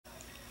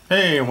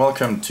Hey,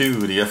 welcome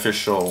to the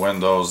official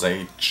Windows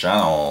 8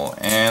 channel.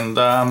 And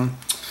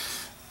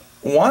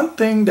one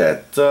thing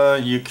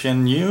that you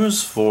can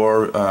use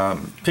for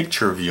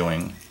picture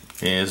viewing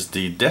is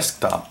the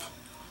desktop.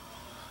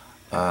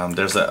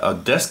 There's a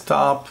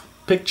desktop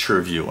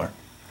picture viewer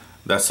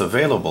that's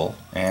available,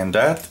 and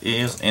that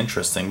is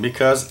interesting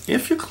because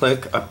if you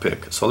click a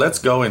pic, so let's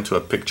go into a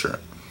picture.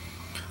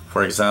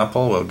 For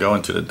example, we'll go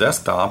into the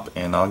desktop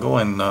and I'll go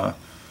in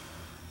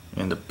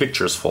the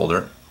pictures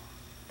folder,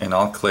 and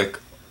I'll click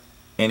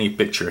any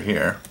picture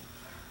here.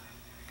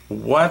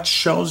 What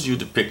shows you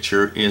the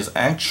picture is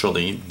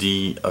actually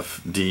the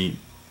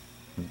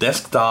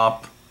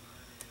desktop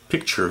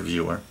picture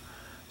viewer.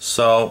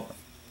 So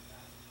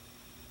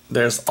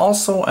there's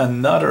also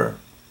another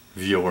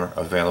viewer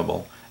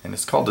available, and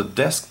it's called the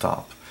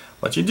desktop.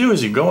 What you do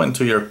is you go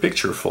into your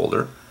picture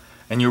folder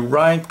and you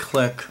right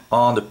click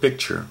on the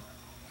picture,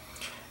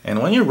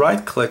 and when you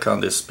right click on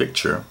this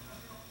picture,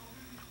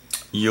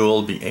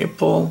 you'll be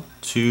able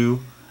to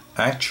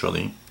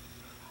actually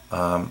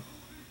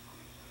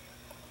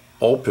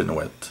open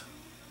with,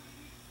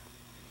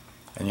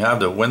 and you have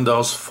the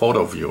Windows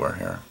photo viewer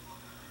here,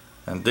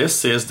 and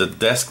this is the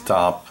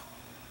desktop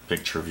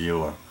picture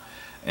viewer,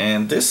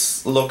 and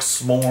this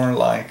looks more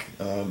like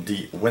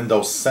the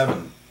Windows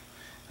 7.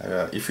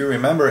 If you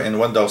remember, in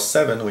Windows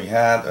 7 we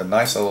had a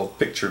nice little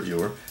picture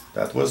viewer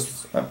that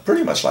was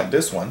pretty much like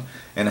this one,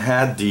 and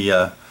had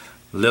the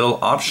little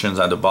options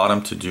at the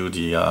bottom to do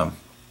the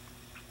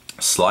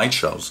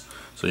slideshows.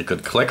 So you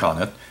could click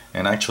on it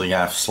and actually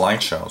have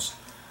slideshows,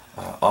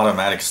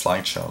 automatic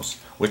slideshows,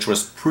 which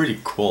was pretty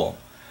cool.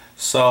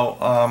 So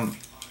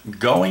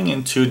going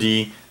into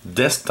the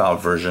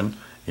desktop version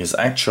is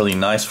actually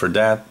nice for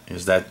that,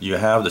 is that you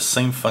have the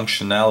same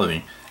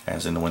functionality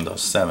as in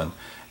Windows 7.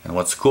 And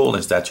what's cool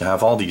is that you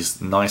have all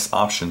these nice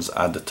options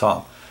at the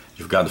top.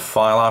 You've got the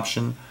file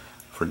option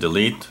for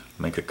delete,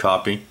 make a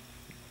copy.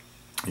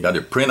 You got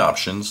your print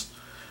options.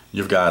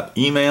 You've got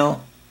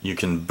email. You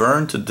can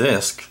burn to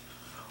disk,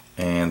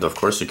 and of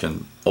course you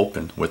can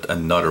open with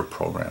another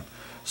program.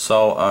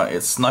 So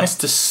it's nice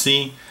to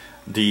see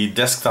the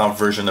desktop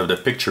version of the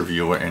picture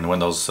viewer in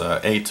Windows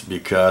 8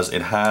 because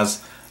it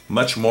has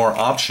much more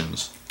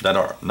options that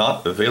are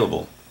not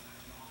available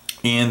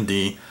in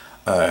the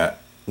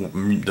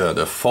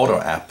photo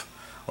app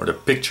or the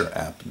picture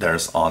app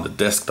there's on the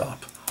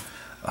desktop.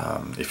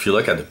 If you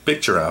look at the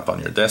picture app on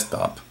your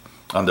desktop,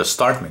 on the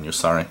start menu,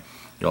 sorry,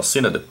 you'll see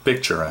that the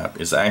picture app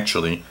is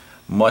actually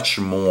much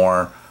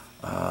more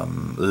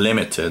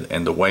limited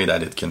in the way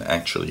that it can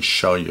actually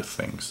show you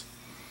things.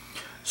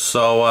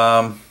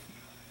 So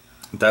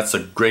that's a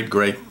great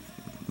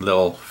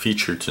little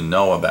feature to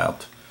know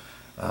about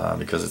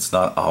because it's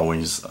not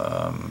always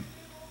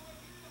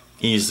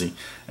easy.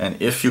 And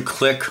if you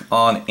click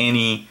on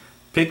any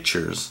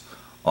pictures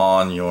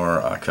on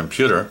your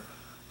computer,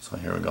 so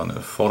here we go into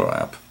the photo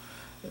app,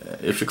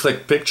 if you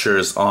click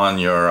pictures on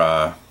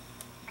your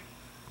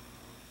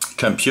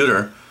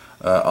computer,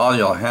 all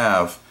you'll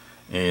have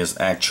is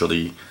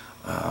actually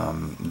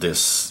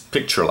this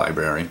picture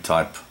library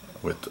type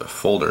with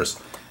folders,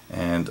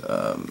 and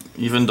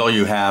even though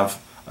you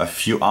have a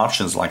few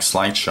options like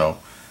slideshow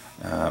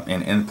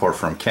and import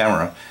from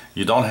camera,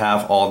 you don't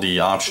have all the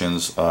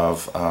options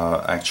of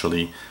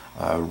actually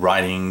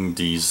writing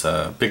these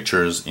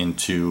pictures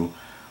into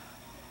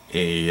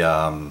a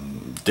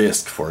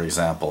disk, for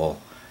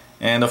example.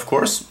 And of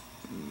course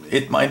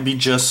it might be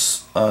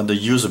just the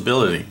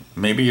usability.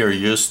 Maybe you're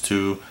used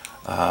to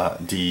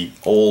the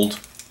old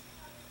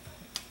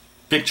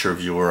picture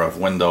viewer of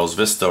Windows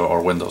Vista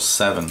or Windows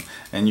 7,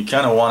 and you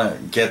kind of want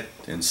to get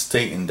and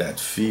stay in that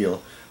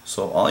feel.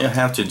 So all you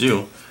have to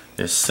do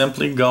is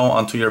simply go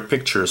onto your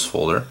pictures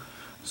folder.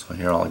 So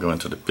here I'll go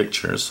into the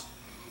pictures,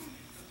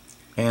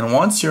 and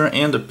once you're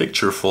in the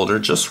picture folder,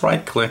 just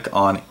right click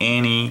on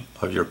any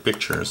of your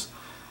pictures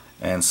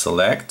and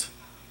select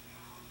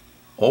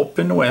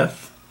open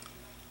with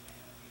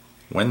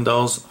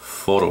Windows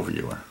photo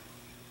viewer,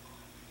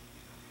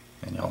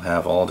 and you'll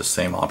have all the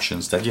same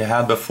options that you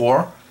had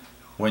before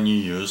when you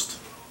used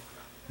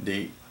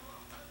the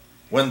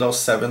Windows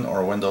 7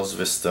 or Windows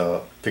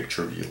Vista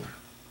picture viewer.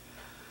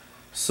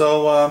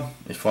 So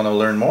if you want to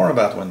learn more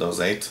about Windows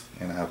 8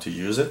 and how to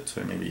use it,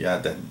 or maybe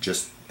add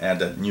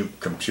that new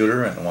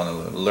computer and want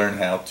to learn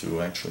how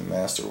to actually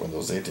master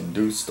Windows 8 and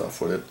do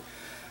stuff with it,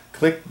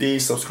 click the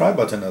subscribe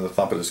button at the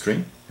top of the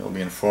screen. You'll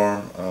be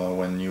informed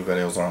when new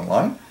videos are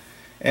online.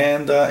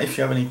 And if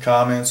you have any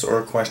comments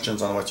or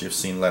questions on what you've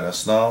seen, let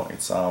us know.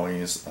 It's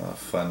always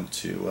fun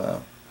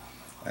to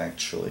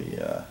actually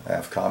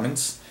have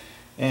comments.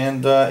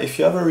 And if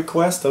you have a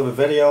request of a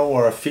video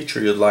or a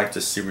feature you'd like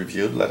to see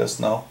reviewed, let us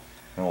know,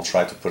 and we'll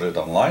try to put it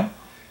online.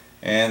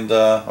 And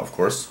of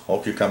course,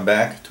 hope you come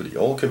back to the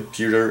old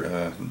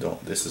computer. No,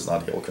 this is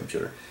not the old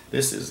computer.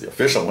 This is the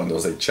official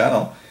Windows 8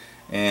 channel.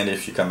 And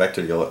if you come back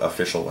to the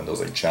official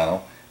Windows 8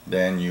 channel,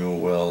 then you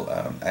will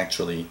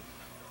actually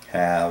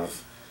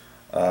have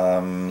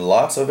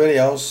lots of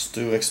videos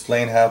to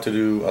explain how to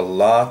do a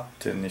lot,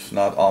 and if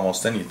not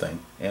almost anything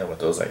in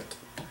Windows 8.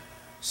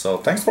 So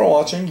thanks for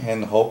watching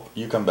and hope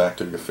you come back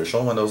to the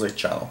official Windows 8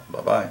 channel.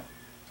 Bye bye.